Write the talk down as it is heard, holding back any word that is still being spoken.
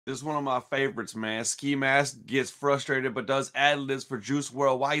This is one of my favorites, man. Ski Mask gets frustrated but does Adlibs for Juice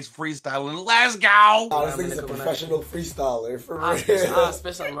WRLD while he's freestyling. Let's go! Oh, this nigga's a professional freestyler, for real. I'll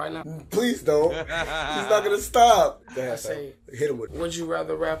spit something right now. Please don't. He's not gonna stop. I say, hit him with it. Would you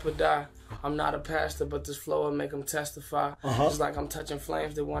rather rap or die? I'm not a pastor, but this flow will make them testify. It's like I'm touching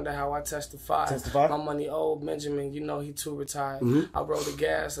flames, they wonder how I testify. My money old, Benjamin, you know he too retired. I roll the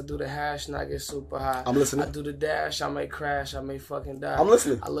gas, I do the hash, and I get super high. I'm listening. I do the dash, I may crash, I may fucking die. I'm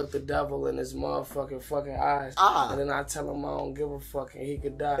listening. I look the devil in his fucking eyes. And then I tell him I don't give a fuck and he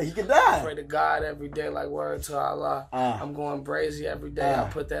could die. He could die. I pray to God every day like word to Allah. I'm going brazy every day, I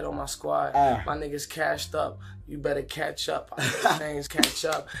put that on my squad. My niggas cashed up. You better catch up. Things catch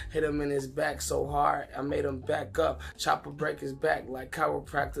up. Hit him in his back so hard, I made him back up. Chopper break his back like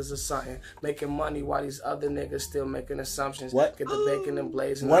chiropractors or something. Making money while these other niggas still making assumptions. What? Get the bacon and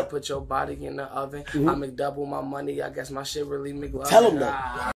blazing. What? I put your body in the oven. I make double my money. I guess my shit really make love. Tell him that.